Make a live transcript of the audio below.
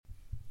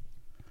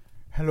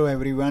Hello,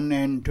 everyone,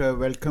 and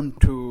welcome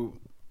to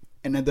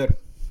another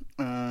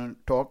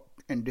talk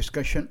and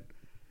discussion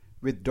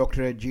with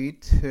Dr.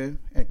 Ajit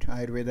at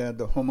Ayurveda,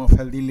 the home of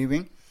healthy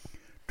living.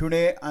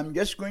 Today, I'm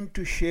just going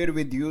to share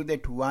with you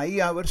that why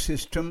our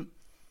system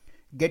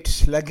gets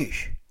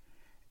sluggish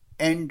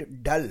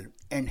and dull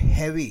and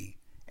heavy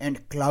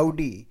and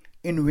cloudy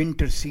in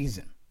winter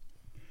season.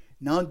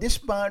 Now, this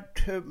part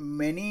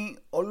many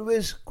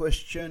always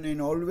question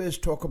and always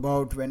talk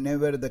about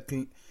whenever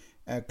the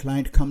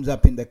client comes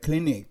up in the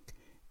clinic,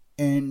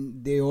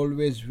 and they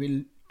always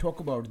will talk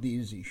about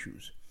these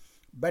issues.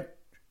 But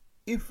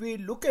if we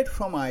look at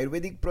from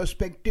Ayurvedic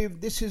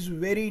perspective, this is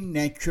very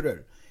natural.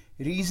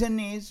 Reason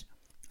is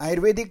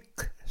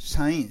Ayurvedic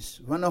science,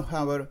 one of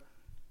our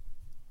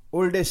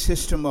oldest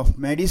system of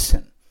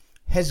medicine,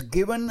 has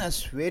given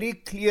us very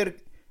clear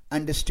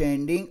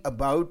understanding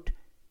about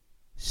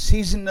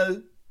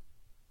seasonal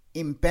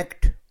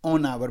impact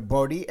on our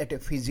body at a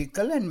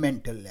physical and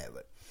mental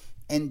level.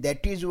 And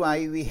that is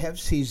why we have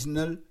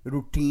seasonal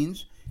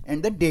routines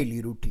and the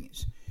daily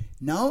routines.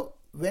 Now,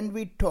 when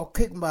we talk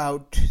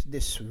about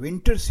this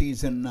winter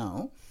season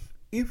now,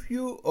 if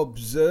you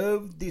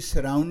observe the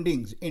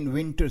surroundings in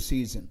winter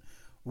season,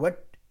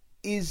 what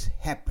is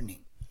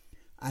happening?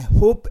 I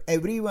hope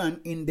everyone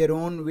in their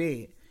own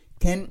way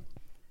can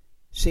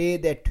say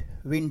that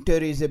winter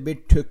is a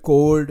bit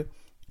cold,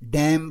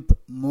 damp,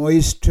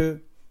 moist,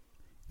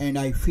 and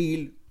I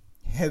feel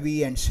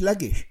heavy and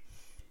sluggish.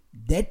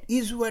 That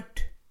is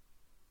what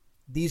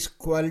these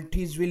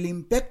qualities will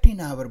impact in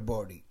our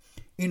body.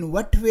 In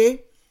what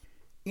way?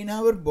 In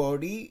our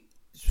body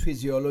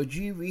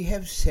physiology, we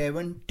have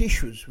 7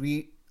 tissues.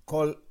 We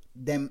call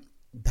them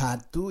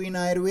dhatu in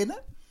Ayurveda.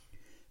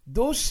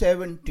 Those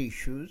 7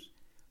 tissues,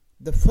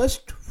 the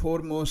first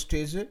foremost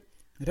is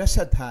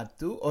rasa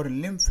dhatu or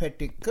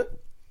lymphatic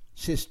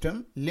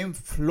system, lymph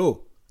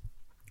flow,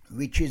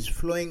 which is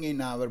flowing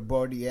in our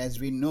body. As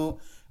we know,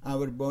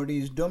 our body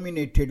is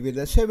dominated with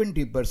a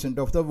 70%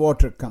 of the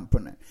water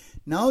component.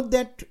 Now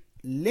that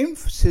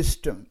lymph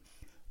system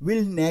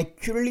will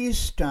naturally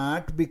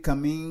start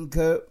becoming,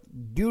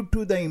 due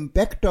to the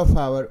impact of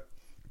our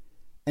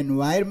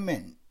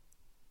environment,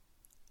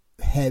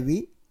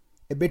 heavy,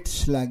 a bit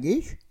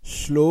sluggish,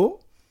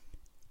 slow,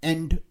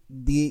 and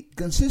the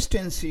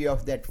consistency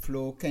of that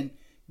flow can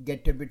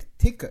get a bit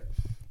thicker.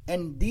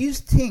 And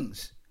these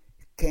things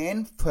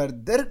can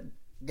further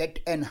get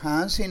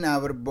enhanced in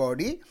our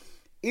body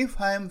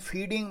if I am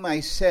feeding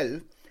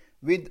myself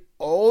with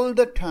all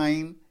the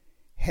time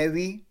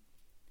heavy,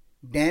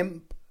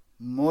 damp,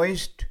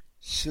 moist,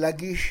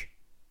 sluggish,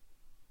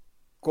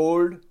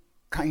 cold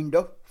kind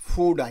of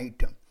food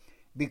item.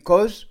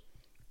 Because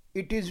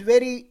it is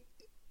very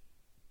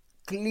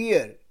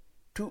clear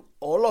to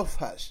all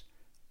of us,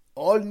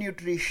 all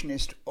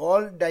nutritionists,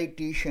 all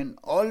dietitians,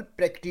 all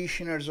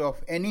practitioners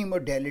of any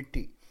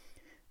modality,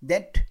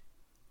 that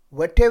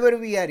whatever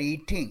we are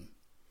eating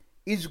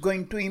is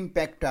going to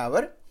impact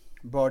our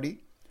body,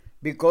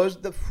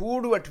 because the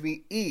food what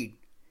we eat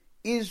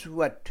is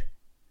what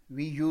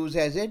we use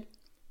as a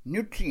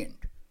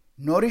nutrient,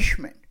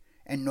 nourishment,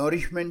 and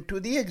nourishment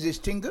to the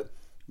existing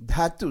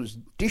dhatus,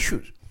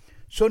 tissues.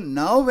 So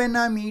now when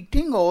I'm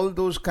eating all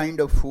those kind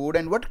of food,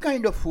 and what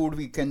kind of food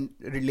we can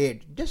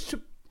relate, just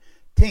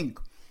think,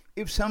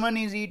 if someone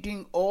is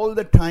eating all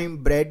the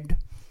time bread,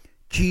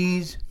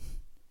 cheese,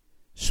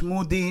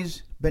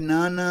 smoothies,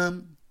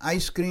 banana,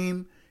 ice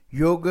cream,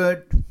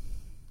 yogurt,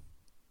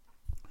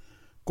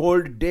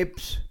 cold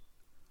dips,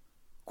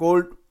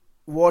 cold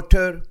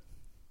water,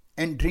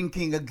 and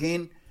drinking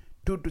again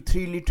 2 to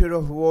 3 liters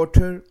of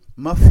water,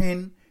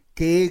 muffin,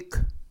 cake,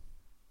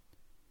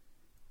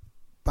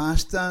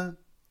 pasta,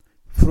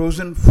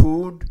 frozen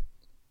food,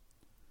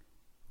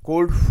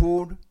 cold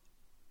food,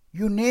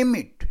 you name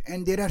it.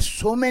 And there are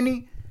so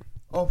many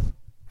of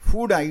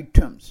food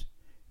items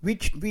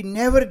which we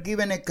never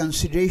given a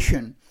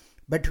consideration,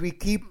 but we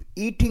keep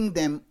eating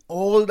them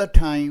all the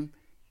time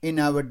in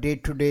our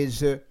day-to-day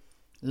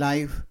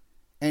life.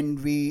 And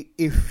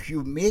if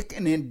you make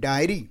a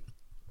diary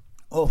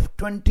of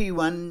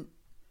 21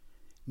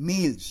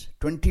 meals,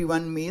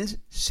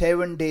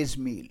 7 days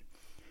meal,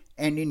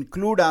 and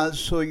include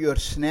also your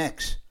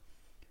snacks,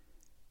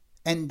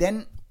 and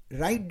then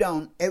write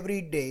down every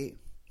day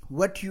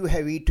what you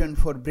have eaten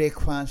for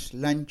breakfast,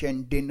 lunch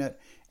and dinner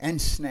and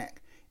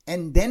snack,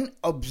 and then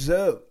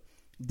observe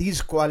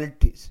these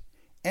qualities.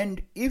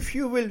 And if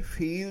you will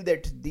feel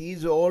that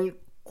these all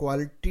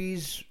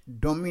qualities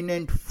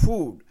dominant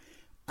food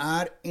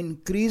are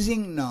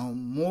increasing now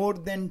more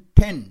than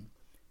 10,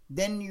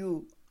 then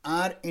you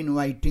are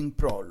inviting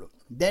problem.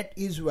 That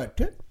is what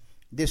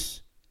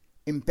this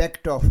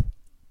impact of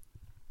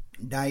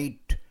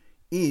diet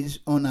is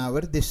on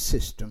our this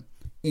system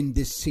in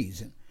this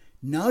season.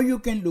 Now you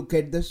can look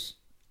at this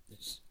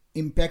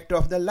impact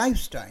of the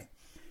lifestyle.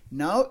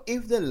 Now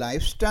if the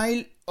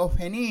lifestyle of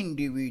any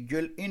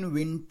individual in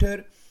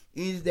winter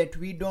is that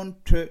we don't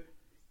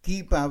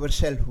keep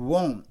ourselves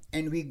warm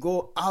and we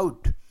go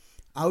out.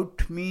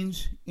 Out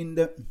means in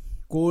the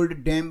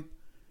cold, damp,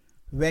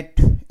 wet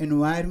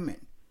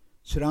environment.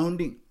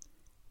 surrounding.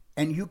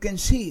 And you can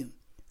see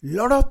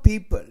lot of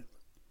people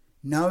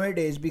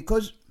nowadays,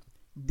 because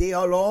they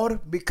all are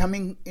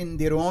becoming in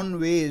their own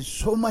ways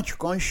so much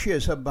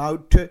conscious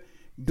about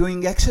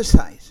doing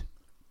exercise,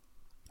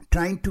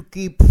 trying to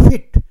keep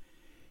fit.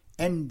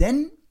 And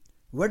then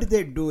what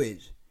they do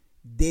is,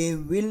 they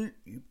will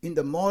in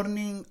the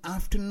morning,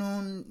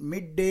 afternoon,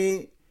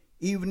 midday,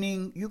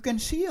 evening, you can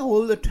see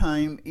all the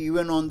time,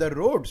 even on the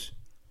roads,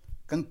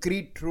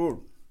 concrete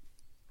road,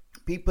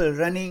 people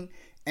running.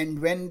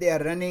 And when they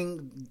are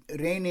running,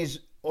 rain is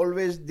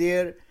always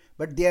there,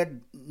 but they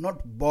are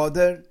not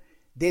bothered.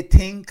 They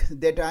think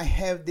that I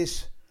have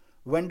this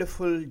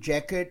wonderful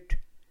jacket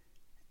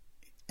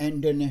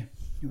and a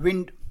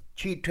wind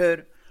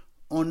cheater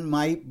on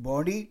my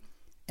body,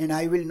 and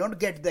I will not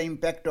get the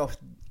impact of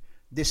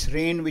this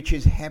rain which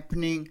is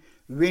happening,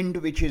 wind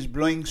which is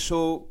blowing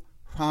so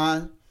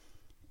far.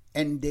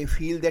 And they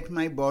feel that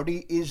my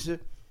body is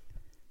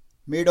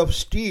made of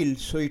steel,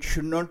 so it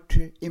should not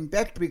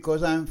impact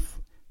because I am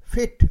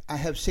fit, I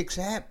have 6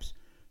 abs.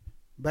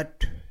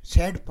 But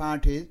sad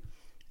part is,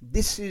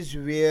 this is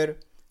where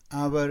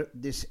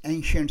this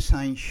ancient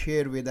science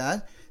share with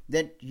us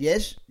that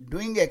yes,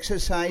 doing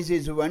exercise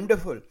is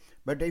wonderful,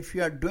 but if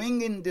you are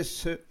doing in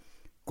this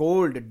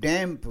cold,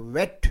 damp,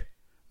 wet,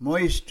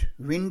 moist,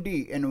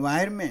 windy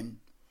environment,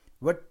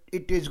 what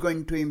it is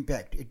going to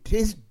impact? It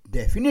is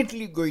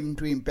definitely going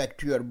to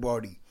impact your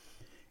body,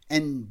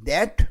 and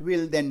that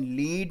will then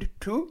lead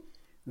to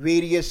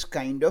various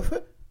kind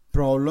of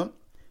problem.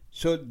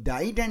 So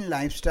diet and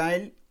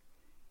lifestyle,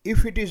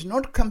 if it is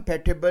not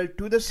compatible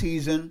to the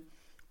season,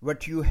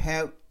 what you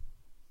have,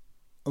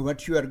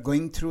 what you are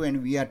going through,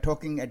 and we are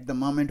talking at the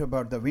moment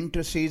about the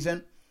winter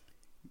season,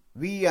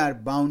 we are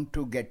bound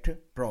to get a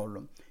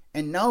problem.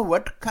 And now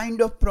what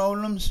kind of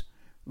problems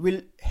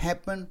will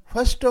happen?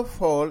 First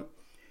of all,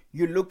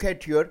 you look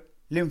at your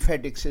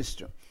lymphatic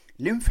system.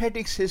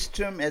 Lymphatic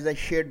system, as I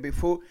shared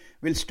before,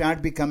 will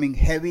start becoming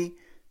heavy,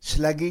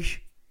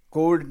 sluggish,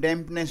 cold,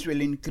 dampness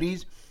will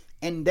increase,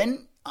 and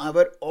then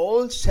our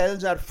all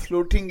cells are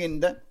floating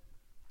in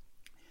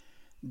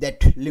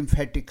that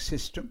lymphatic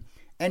system.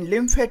 And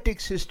lymphatic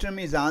system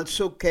is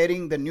also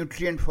carrying the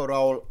nutrient for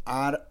all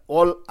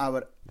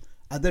our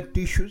other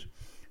tissues.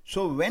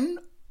 So when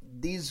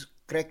these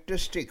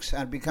characteristics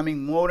are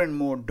becoming more and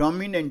more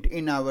dominant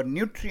in our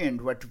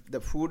nutrient, what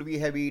the food we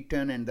have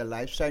eaten and the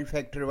lifestyle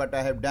factor what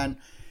I have done,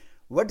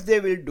 what they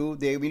will do,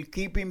 they will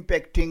keep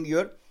impacting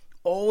your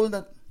all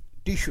the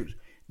tissues.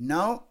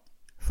 Now,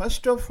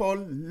 first of all,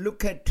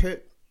 look at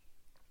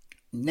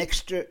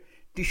next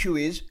tissue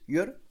is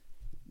your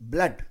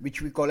blood,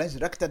 which we call as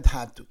Rakta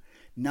Dhatu.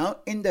 Now,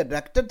 in the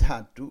Rakta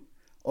Dhatu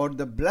or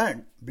the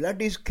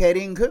blood is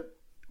carrying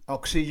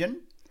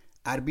oxygen.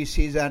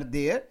 RBCs are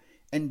there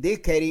and they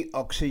carry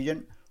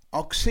oxygen.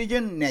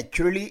 Oxygen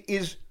naturally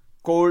is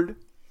cold.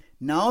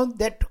 Now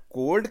that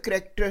cold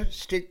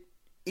characteristic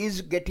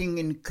is getting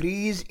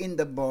increased in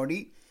the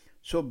body,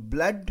 so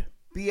blood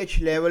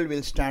pH level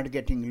will start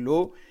getting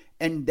low,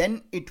 and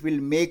then it will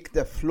make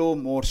the flow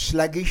more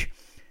sluggish.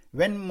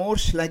 When more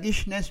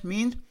sluggishness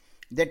means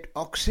that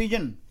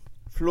oxygen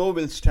flow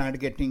will start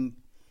getting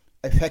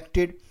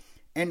affected,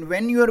 and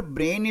when your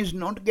brain is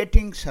not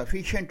getting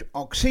sufficient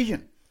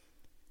oxygen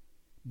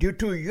due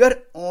to your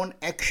own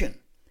action,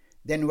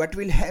 then what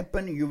will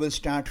happen? You will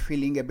start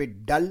feeling a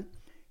bit dull,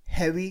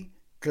 heavy,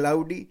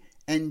 cloudy,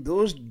 and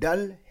those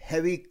dull,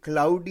 heavy,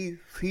 cloudy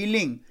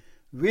feeling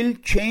will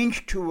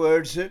change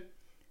towards a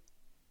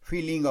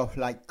feeling of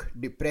like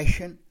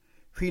depression,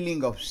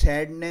 feeling of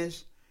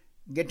sadness,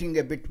 getting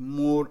a bit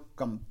more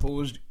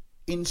composed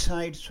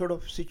inside sort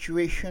of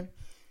situation.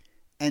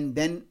 And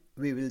then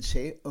we will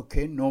say,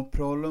 okay, no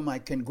problem, I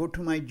can go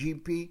to my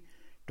GP,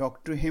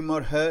 talk to him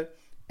or her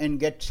and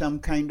get some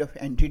kind of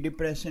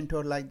antidepressant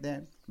or like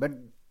that. But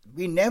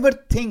we never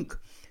think,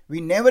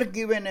 we never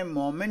given a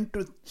moment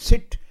to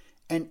sit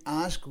and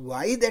ask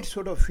why that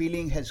sort of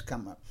feeling has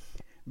come up.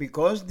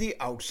 Because the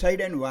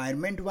outside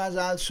environment was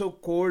also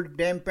cold,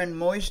 damp and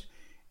moist,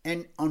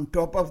 and on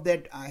top of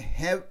that I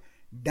have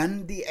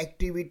done the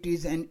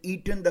activities and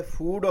eaten the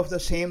food of the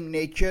same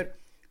nature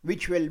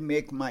which will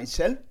make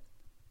myself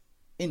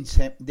in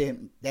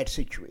that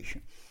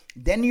situation.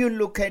 Then you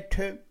look at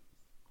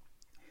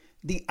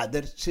the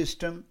other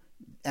system,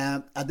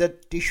 other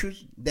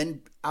tissues.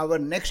 Then our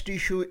next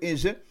issue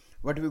is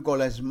what we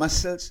call as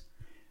muscles.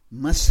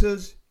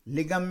 Muscles,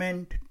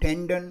 ligament,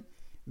 tendon,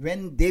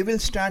 when they will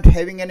start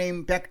having an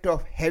impact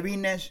of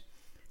heaviness,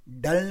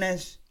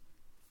 dullness,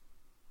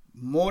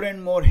 more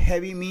and more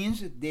heavy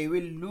means they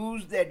will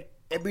lose that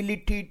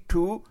ability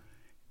to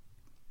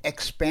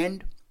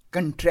expand,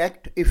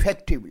 contract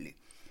effectively.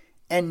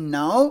 And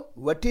now,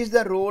 what is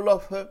the role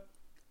of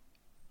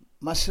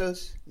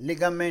muscles,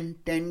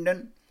 ligament,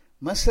 tendon?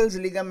 Muscles,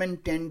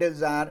 ligament,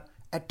 tendons are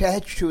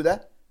attached to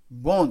the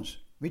bones,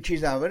 which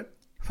is our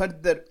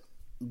further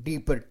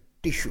deeper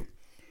tissue.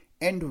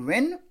 And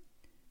when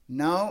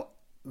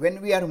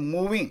we are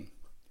moving,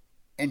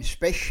 and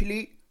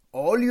especially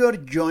all your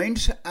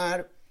joints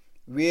are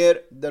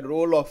where the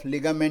role of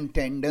ligament,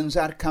 tendons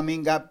are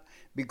coming up,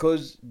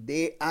 because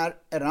they are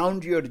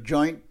around your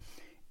joint.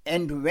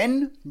 And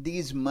when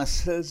these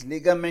muscles,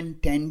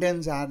 ligament,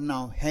 tendons are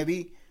now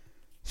heavy,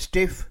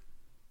 stiff,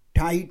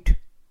 tight,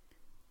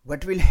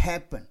 what will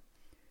happen?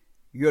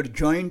 Your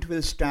joint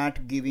will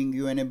start giving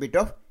you a bit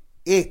of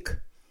ache,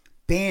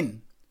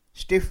 pain,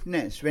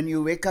 stiffness. When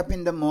you wake up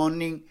in the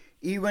morning,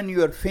 even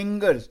your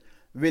fingers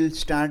will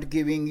start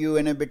giving you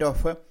a bit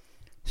of a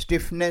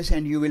stiffness,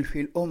 and you will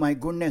feel, oh my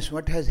goodness,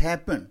 what has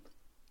happened?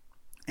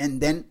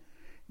 And then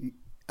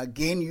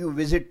again you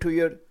visit to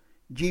your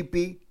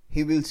GP.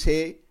 He will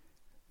say,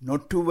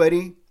 not to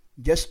worry,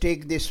 just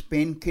take this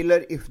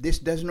painkiller. If this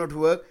does not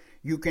work,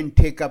 you can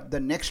take up the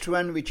next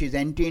one, which is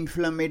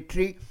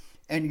anti-inflammatory,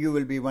 and you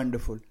will be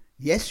wonderful.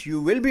 Yes,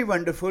 you will be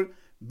wonderful,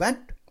 but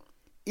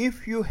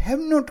if you have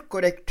not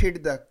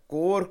corrected the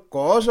core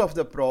cause of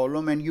the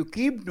problem and you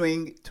keep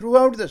doing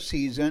throughout the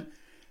season,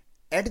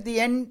 at the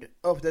end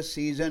of the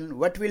season,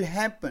 what will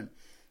happen?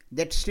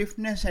 That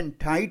stiffness and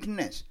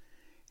tightness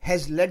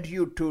has led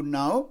you to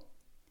now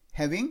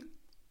having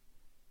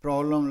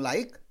problem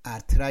like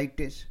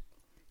arthritis.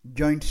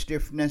 Joint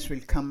stiffness will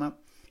come up,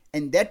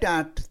 and that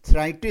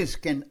arthritis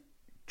can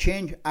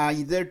change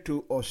either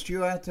to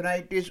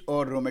osteoarthritis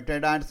or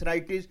rheumatoid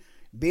arthritis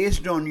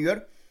based on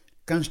your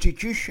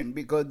constitution,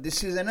 because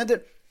this is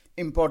another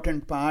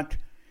important part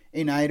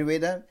in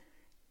Ayurveda.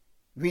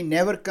 We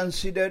never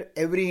consider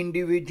every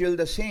individual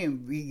the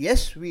same.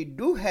 We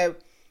do have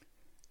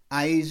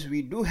eyes,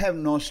 we do have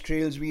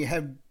nostrils, we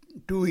have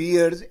 2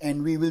 ears,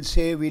 and we will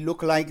say we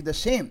look like the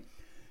same.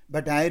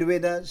 But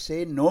Ayurveda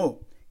say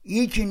no,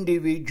 each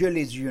individual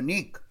is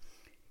unique.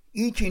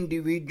 Each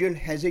individual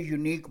has a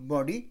unique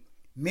body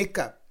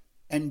makeup,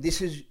 and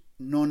this is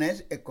known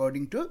as,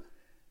 according to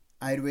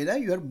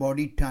Ayurveda, your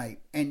body type.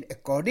 And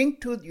according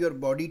to your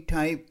body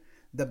type,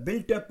 the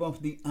build-up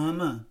of the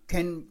ama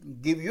can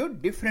give you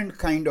different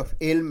kind of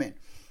ailment.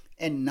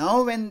 And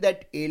now when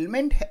that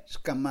ailment has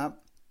come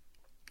up,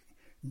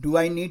 do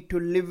I need to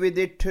live with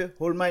it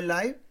whole my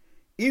life?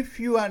 If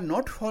you are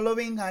not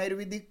following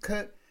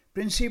Ayurvedic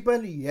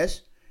principle,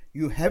 yes,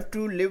 you have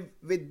to live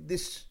with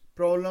this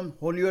problem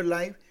whole your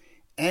life,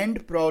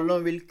 and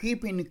problem will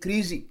keep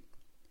increasing.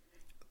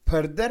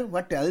 Further,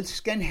 what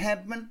else can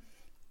happen?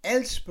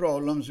 Else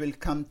problems will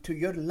come to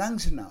your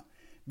lungs now,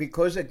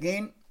 because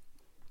again,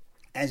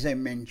 as I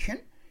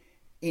mentioned,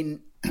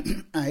 in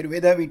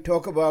Ayurveda we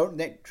talk about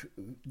that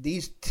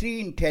these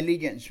 3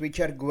 intelligence which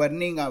are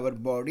governing our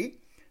body,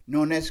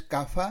 known as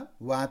kapha,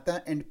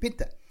 vata and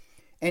pitta,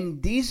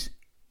 and these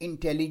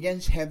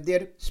intelligence have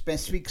their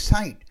specific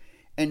site.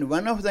 And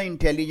one of the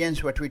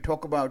intelligence what we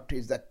talk about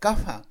is the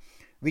kapha,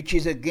 which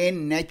is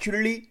again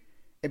naturally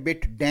a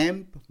bit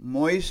damp,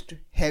 moist,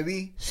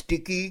 heavy,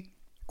 sticky,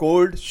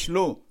 cold,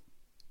 slow.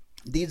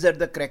 These are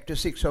the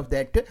characteristics of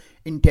that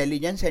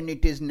intelligence, and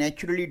it is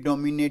naturally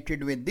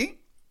dominated with the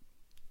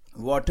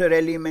water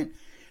element.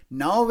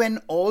 Now when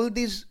all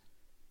these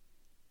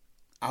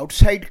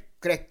outside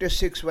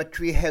characteristics what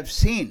we have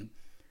seen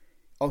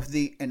of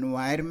the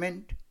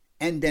environment,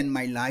 and then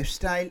my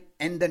lifestyle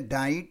and the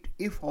diet,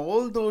 if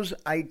all those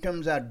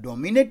items are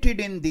dominated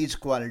in these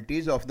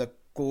qualities of the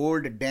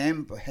cold,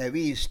 damp,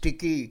 heavy,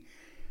 sticky,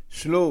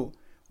 slow,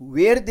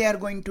 where they are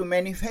going to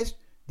manifest?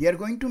 They are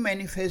going to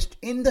manifest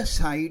in the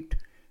site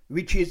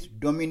which is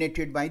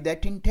dominated by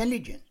that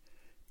intelligence.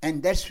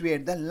 And that's where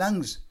the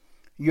lungs,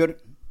 your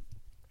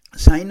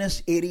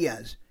sinus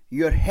areas,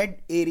 your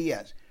head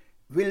areas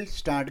will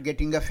start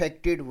getting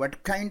affected.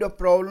 What kind of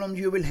problems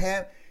you will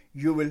have?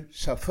 You will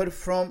suffer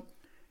from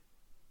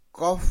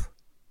cough,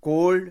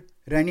 cold,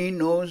 runny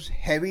nose,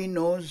 heavy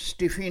nose,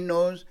 stiffy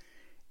nose.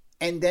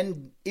 And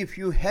then if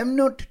you have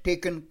not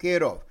taken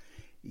care of,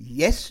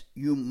 yes,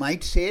 you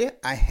might say,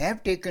 I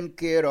have taken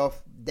care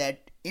of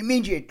that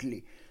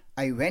immediately.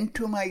 I went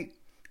to my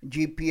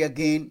GP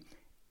again,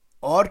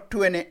 or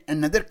to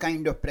another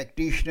kind of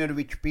practitioner,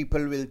 which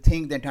people will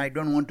think that I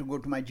don't want to go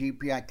to my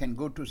GP, I can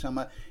go to some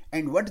other.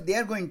 And what they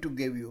are going to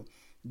give you?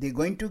 They're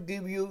going to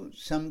give you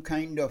some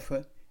kind of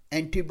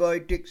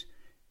antibiotics,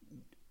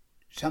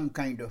 some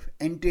kind of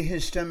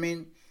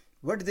antihistamine.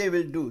 What they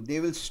will do? They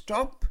will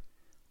stop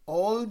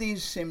all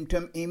these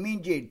symptoms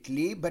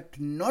immediately, but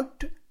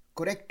not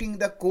correcting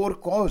the core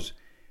cause.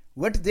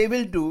 What they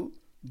will do?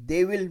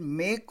 They will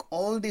make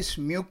all this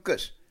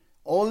mucus,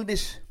 all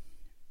this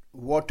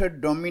water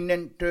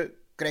dominant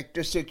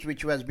characteristics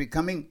which was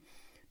becoming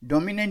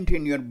dominant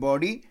in your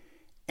body,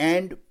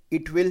 and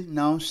it will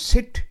now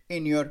sit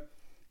in your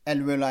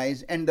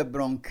alveoli and the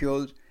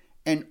bronchioles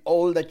and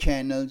all the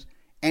channels,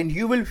 and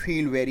you will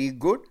feel very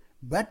good.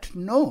 But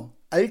no,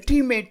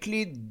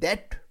 ultimately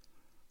that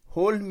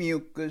whole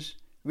mucus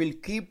will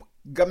keep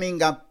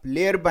coming up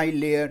layer by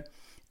layer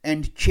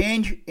and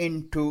change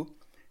into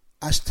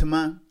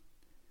asthma,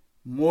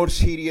 more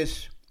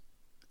serious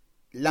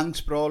lungs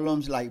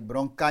problems like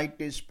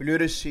bronchitis,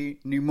 pleurisy,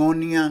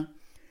 pneumonia,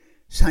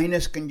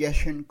 sinus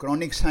congestion,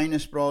 chronic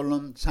sinus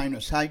problem,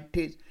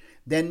 sinusitis.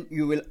 Then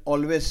you will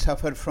always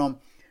suffer from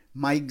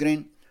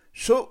migraine.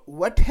 So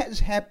what has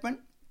happened?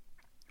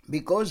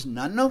 Because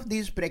none of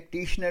these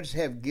practitioners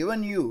have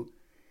given you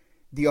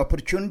the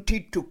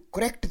opportunity to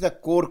correct the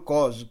core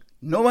cause.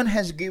 No one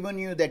has given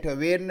you that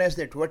awareness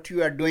that what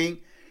you are doing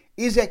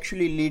is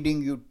actually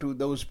leading you to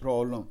those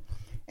problems.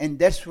 And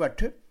that's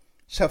what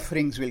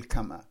sufferings will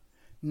come up.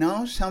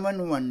 Now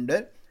someone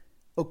wonder,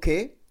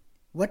 okay,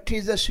 what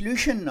is the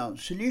solution now?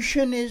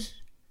 Solution is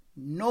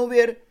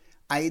nowhere,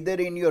 either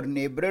in your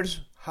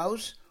neighbor's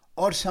house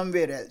or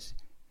somewhere else.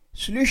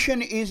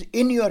 Solution is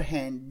in your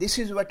hand. This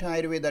is what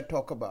Ayurveda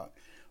talk about.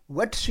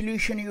 What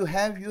solution you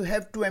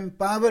have to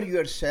empower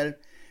yourself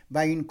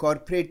by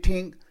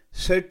incorporating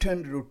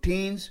certain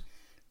routines,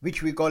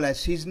 which we call as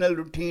seasonal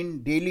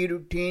routine, daily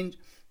routines,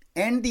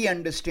 and the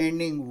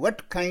understanding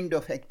what kind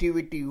of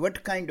activity,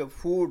 what kind of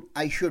food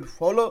I should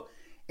follow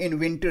in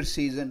winter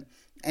season.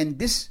 And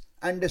this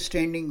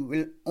understanding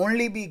will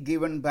only be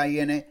given by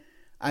an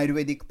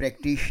Ayurvedic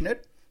practitioner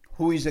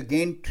who is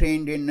again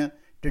trained in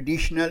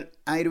traditional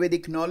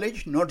Ayurvedic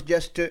knowledge, not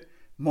just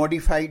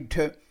modified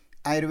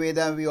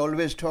Ayurveda. We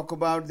always talk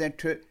about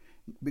that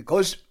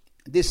because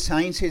this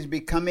science is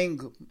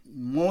becoming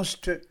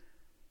most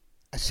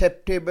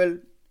acceptable,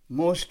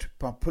 most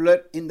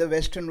popular in the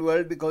Western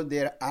world, because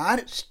there are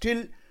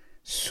still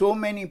so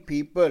many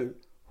people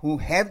who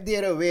have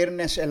their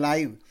awareness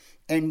alive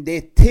and they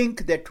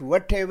think that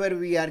whatever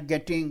we are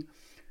getting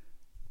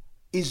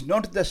is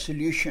not the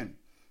solution,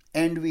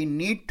 and we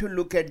need to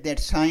look at that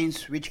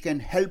science which can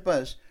help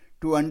us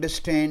to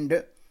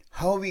understand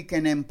how we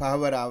can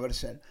empower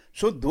ourselves.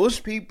 So those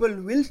people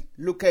will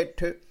look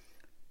at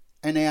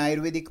an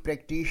Ayurvedic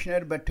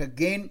practitioner, but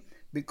again,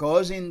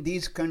 because in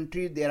these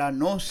countries there are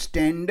no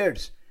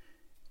standards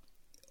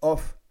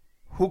of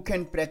who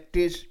can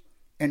practice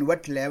and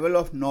what level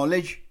of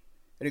knowledge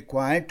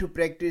required to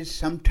practice,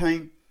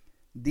 sometimes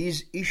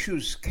these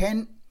issues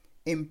can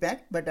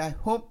impact. But I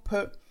hope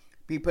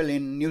people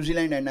in New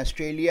Zealand and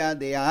Australia,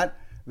 they are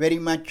very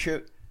much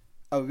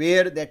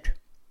aware that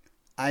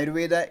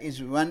Ayurveda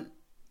is one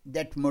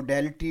that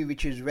modality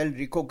which is well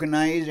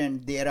recognized,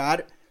 and there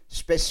are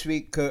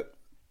specific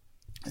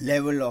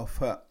level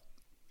of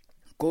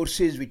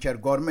courses which are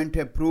government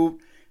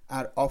approved,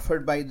 are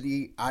offered by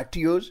the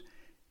RTOs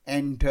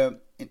and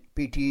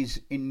PTs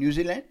in New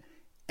Zealand,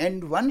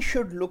 and one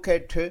should look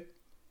at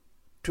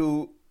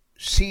to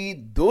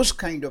see those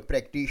kind of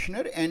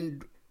practitioner,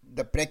 and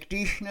the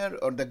practitioner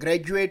or the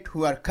graduate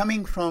who are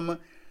coming from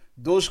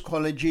those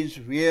colleges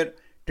where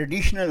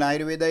traditional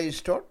Ayurveda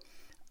is taught.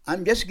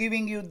 I'm just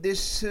giving you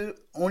this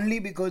only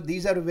because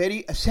these are very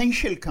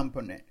essential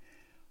components.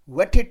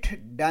 What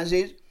it does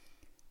is,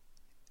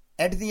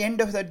 at the end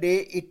of the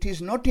day, it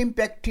is not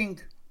impacting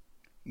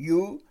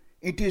you,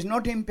 it is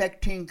not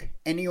impacting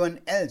anyone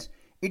else.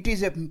 It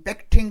is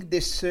impacting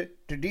this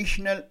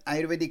traditional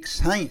Ayurvedic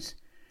science,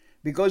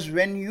 because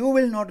when you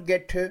will not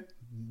get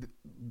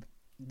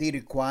the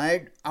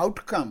required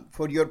outcome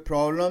for your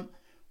problem,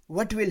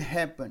 what will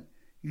happen?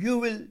 You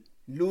will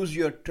lose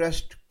your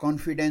trust,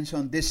 confidence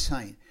on this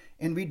science,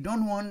 and we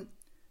don't want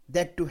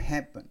that to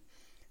happen.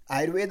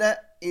 Ayurveda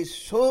is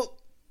so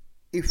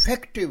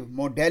effective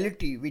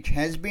modality which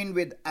has been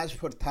with us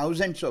for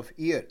thousands of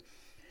years,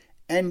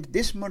 and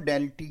this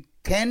modality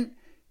can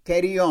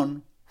carry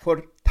on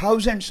for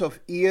thousands of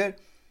years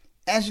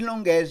as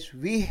long as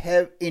we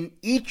have in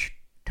each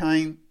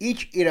time,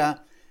 each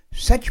era,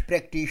 such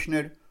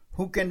practitioner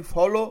who can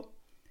follow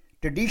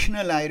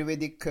traditional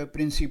Ayurvedic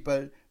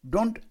principle,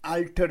 don't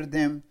alter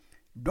them,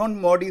 don't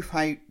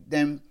modify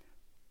them,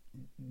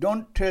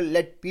 don't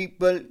let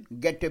people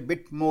get a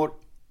bit more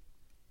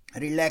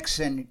relaxed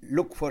and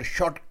look for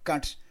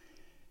shortcuts.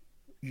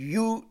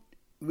 You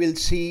will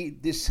see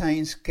this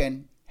science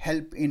can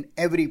help in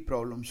every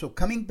problem. So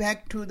coming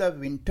back to the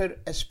winter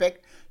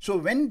aspect, so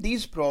when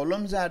these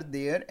problems are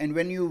there and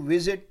when you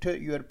visit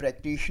your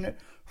practitioner,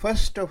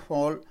 first of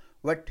all,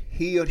 what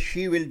he or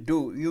she will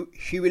do,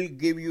 he will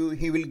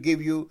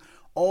give you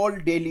all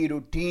daily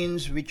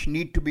routines which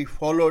need to be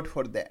followed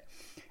for that.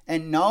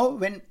 And now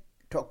when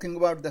talking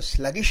about the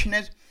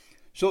sluggishness,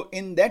 so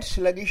in that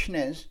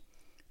sluggishness,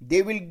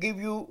 they will give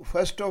you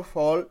first of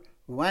all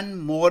one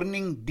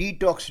morning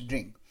detox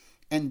drink,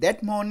 and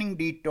that morning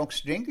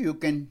detox drink you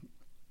can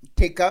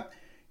take up.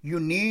 You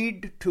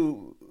need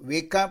to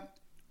wake up,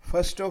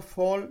 first of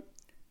all,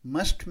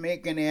 must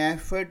make an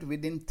effort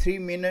within 3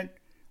 minutes,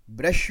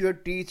 brush your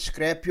teeth,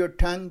 scrape your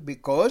tongue,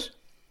 because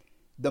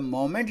the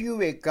moment you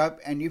wake up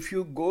and if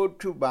you go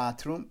to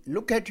bathroom,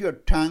 look at your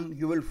tongue,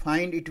 you will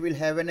find it will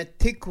have a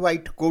thick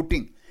white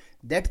coating.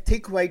 That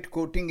thick white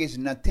coating is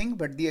nothing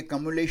but the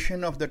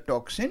accumulation of the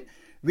toxin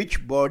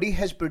which body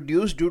has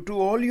produced due to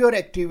all your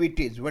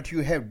activities, what you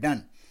have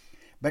done.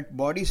 But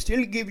body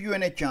still give you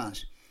a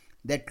chance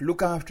that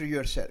look after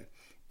yourself.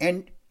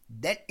 And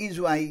that is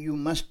why you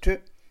must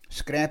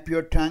scrape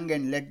your tongue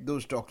and let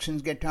those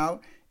toxins get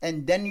out.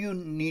 And then you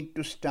need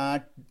to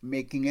start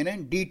making a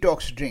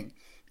detox drink.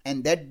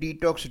 And that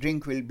detox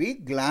drink will be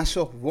glass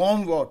of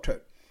warm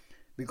water,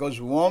 because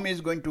warm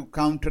is going to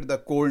counter the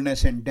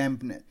coldness and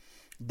dampness.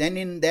 Then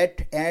in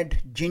that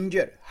add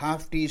ginger,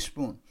 half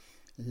teaspoon,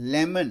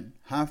 lemon,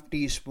 half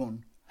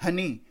teaspoon,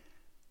 honey,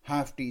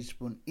 half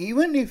teaspoon.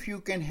 Even if you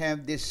can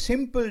have this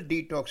simple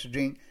detox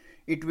drink,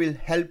 it will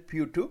help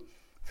you to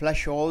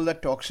flush all the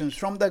toxins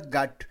from the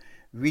gut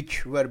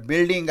which were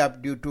building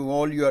up due to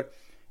all your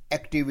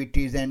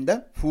activities and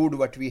the food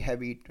what we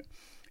have eaten.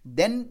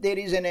 Then there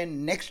is a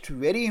next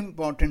very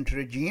important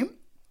regime,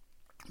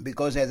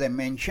 because as I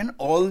mentioned,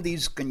 all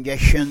these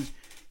congestions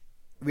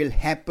will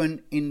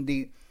happen in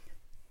the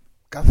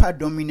kapha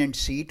dominant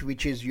seat,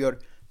 which is your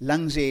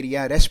lungs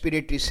area,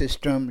 respiratory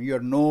system, your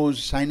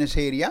nose, sinus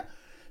area.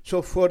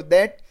 So for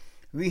that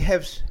we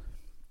have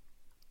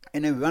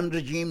one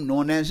regime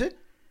known as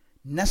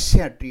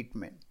nasya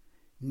treatment,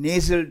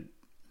 nasal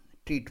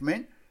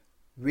treatment,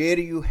 where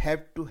you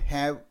have to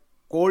have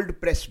cold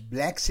pressed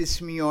black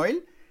sesame oil,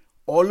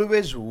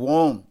 always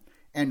warm,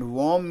 and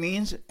warm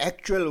means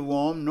actual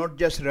warm, not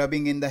just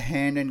rubbing in the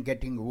hand and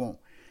getting warm,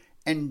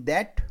 and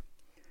that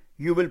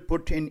you will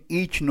put in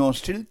each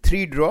nostril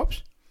 3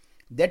 drops.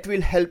 That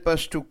will help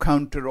us to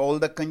counter all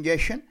the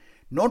congestion,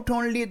 not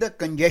only the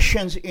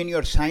congestions in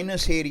your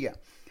sinus area,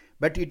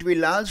 but it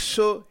will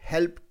also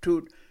help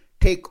to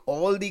take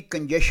all the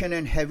congestion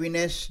and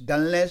heaviness,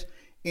 dullness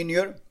in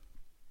your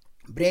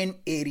brain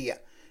area,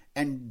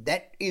 and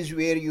that is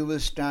where you will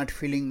start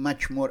feeling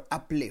much more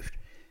uplift.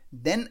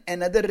 Then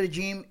another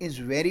regime is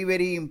very,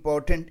 very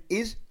important,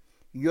 is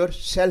your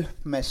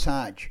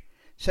self-massage.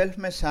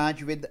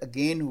 Self-massage with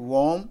again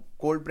warm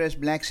cold pressed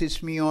black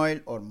sesame oil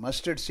or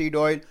mustard seed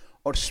oil,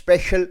 or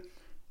special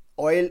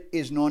oil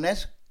is known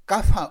as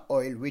kapha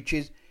oil, which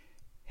is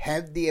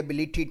have the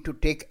ability to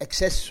take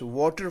excess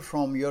water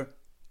from your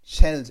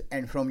cells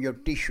and from your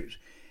tissues.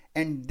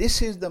 And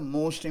this is the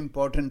most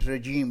important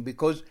regime,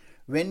 because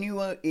when you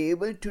are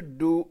able to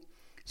do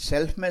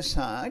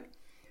self-massage,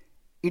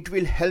 it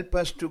will help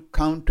us to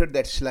counter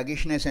that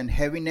sluggishness and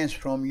heaviness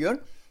from your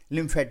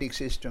lymphatic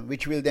system,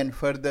 which will then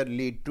further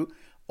lead to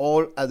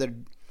all other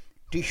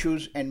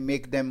tissues and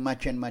make them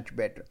much and much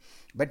better.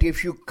 But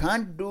if you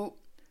can't do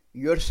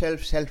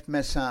yourself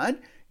self-massage,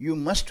 you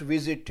must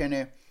visit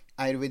an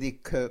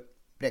Ayurvedic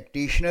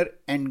practitioner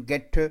and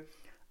get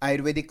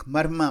Ayurvedic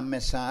marma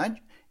massage,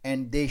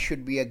 and they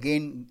should be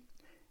again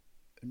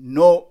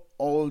know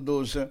all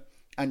those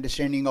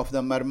understanding of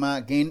the marma.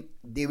 Again,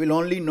 they will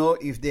only know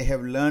if they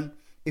have learned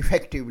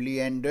effectively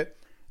and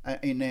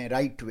in a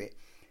right way.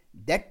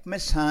 That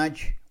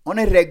massage on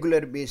a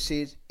regular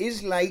basis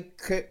is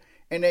like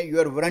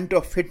your warrant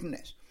of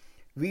fitness.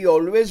 We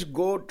always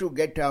go to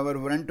get our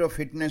warrant of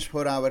fitness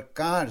for our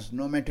cars,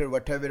 no matter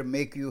whatever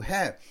make you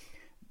have.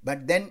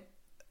 But then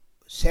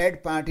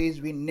sad part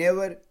is we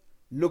never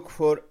look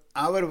for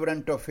our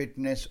warrant of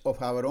fitness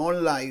of our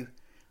own life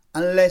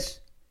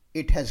unless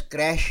it has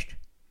crashed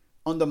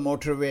on the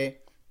motorway,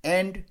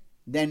 and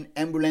then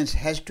ambulance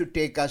has to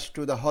take us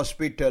to the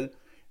hospital,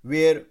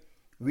 where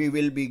we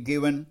will be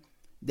given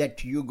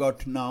that you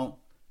got now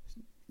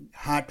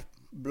heart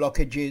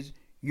blockages,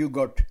 you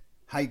got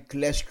high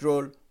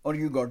cholesterol, or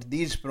you got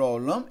these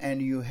problems,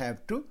 and you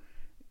have to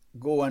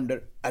go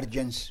under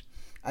urgent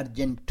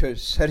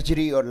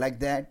surgery or like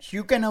that. So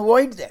you can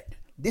avoid that.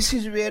 This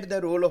is where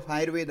the role of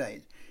Ayurveda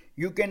is.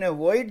 You can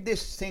avoid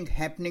this thing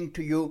happening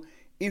to you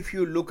if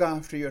you look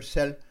after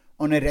yourself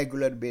on a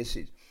regular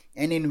basis.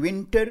 And in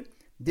winter,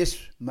 this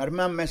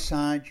marma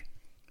massage,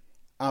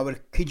 our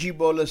Kiji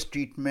bolus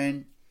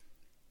treatment,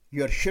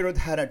 your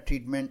Shirodhara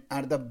treatment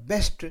are the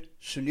best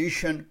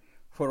solution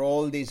for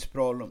all these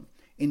problems.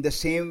 In the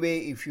same way,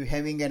 if you're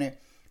having a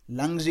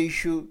lungs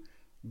issue,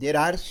 there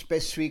are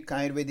specific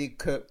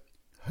Ayurvedic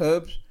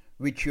herbs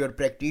which your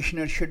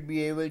practitioner should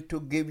be able to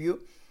give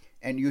you,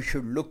 and you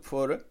should look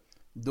for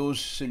those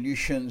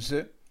solutions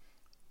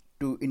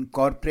to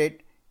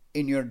incorporate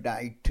in your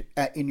diet,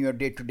 in your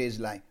day-to-day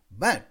life.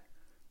 But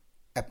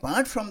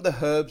apart from the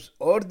herbs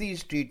or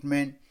these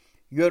treatments,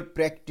 your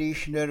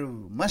practitioner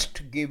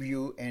must give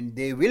you, and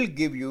they will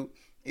give you,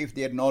 if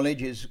their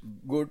knowledge is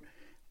good,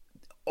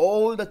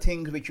 all the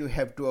things which you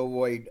have to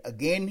avoid.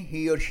 Again,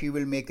 he or she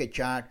will make a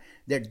chart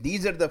that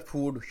these are the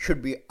food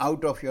should be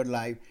out of your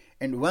life,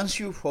 and once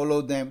you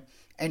follow them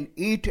and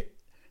eat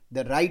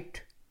the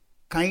right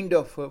kind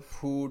of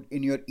food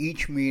in your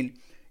each meal,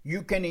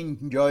 you can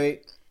enjoy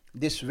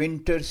this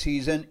winter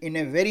season in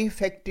a very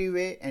effective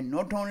way. And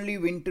not only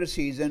winter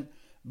season,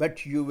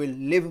 but you will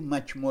live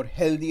much more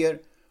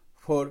healthier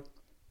for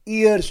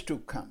years to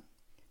come.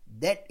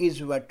 That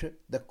is what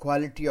the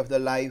quality of the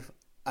life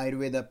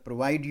Ayurveda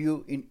provide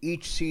you in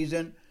each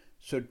season.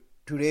 So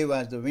today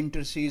was the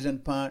winter season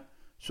part.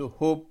 So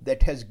hope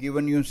that has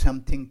given you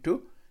something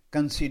to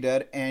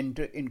consider and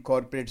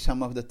incorporate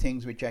some of the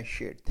things which I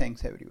shared.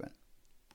 Thanks everyone.